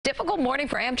Difficult morning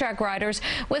for Amtrak riders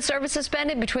with service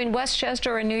suspended between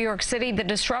Westchester and New York City. The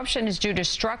disruption is due to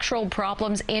structural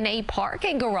problems in a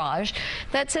parking garage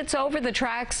that sits over the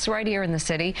tracks right here in the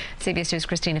city. CBS News'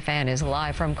 Christina Fan is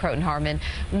live from Croton Harmon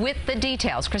with the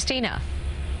details. Christina.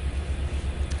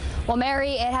 Well,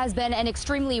 Mary, it has been an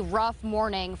extremely rough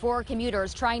morning for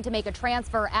commuters trying to make a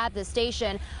transfer at the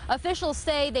station. Officials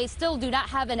say they still do not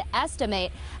have an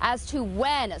estimate as to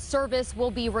when service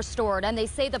will be restored, and they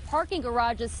say the parking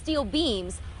garage's steel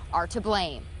beams are to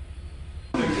blame.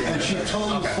 And she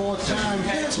told me 4 times,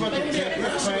 that's what they kept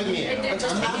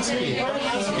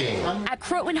At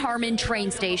Croton Harmon train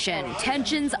station,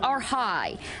 tensions are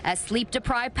high as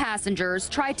sleep-deprived passengers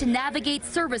try to navigate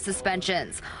service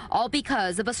suspensions, all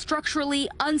because of a structurally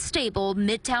unstable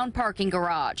midtown parking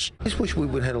garage. I just wish we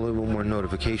would have had a little more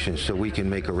notification so we can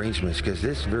make arrangements, because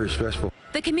this is very stressful.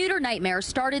 The commuter nightmare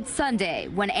started Sunday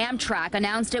when Amtrak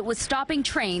announced it was stopping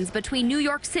trains between New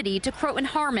York City to Croton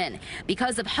Harmon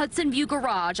because of Hudson View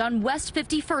Garage on West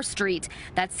 51st Street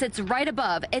that sits right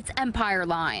above its Empire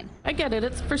line. I get it.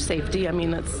 It's for safety. I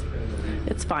mean,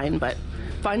 it's fine, but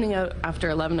finding out after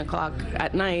 11 o'clock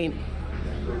at night,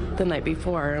 the night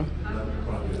before,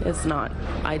 is not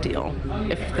ideal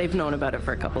if they've known about it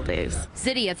for a couple days.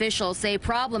 City officials say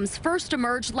problems first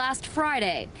emerged last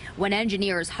Friday when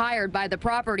engineers hired by the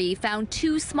property found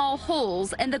 2 small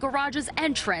holes in the garage's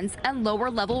entrance and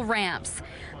lower level ramps.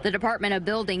 The Department of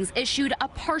Buildings issued a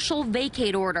partial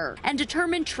vacate order and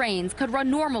determined trains could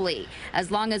run normally as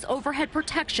long as overhead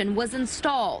protection was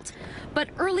installed. But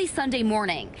early Sunday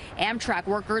morning, Amtrak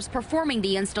workers performing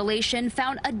the installation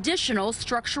found additional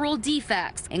structural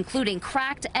defects, including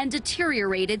cracked and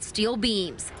deteriorated steel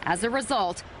beams. As a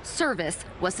result, service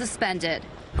was suspended.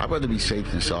 I'd rather be safe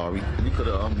than sorry. We could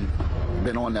have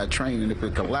been on that train, and if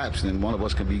it collapsed, then one of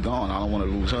us could be gone. I don't want to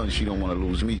lose her, and she don't want to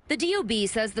lose me. The DOB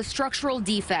says the structural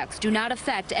defects do not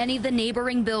affect any of the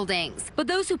neighboring buildings. But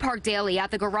those who park daily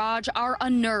at the garage are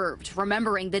unnerved,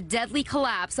 remembering the deadly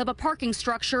collapse of a parking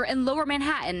structure in Lower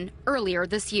Manhattan earlier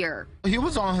this year. He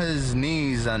was on his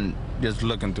knees and just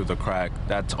looking through the crack.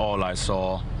 That's all I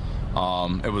saw.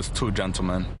 It was 2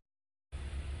 gentlemen.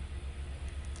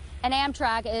 And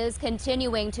Amtrak is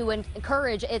continuing to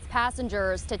encourage its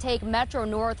passengers to take Metro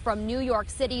North from New York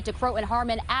City to Croton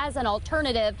Harmon as an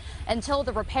alternative until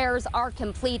the repairs are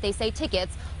complete. They say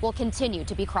tickets will continue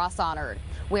to be cross-honored.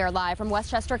 We are live from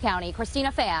Westchester County.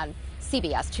 Christina Fan,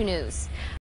 CBS 2 News.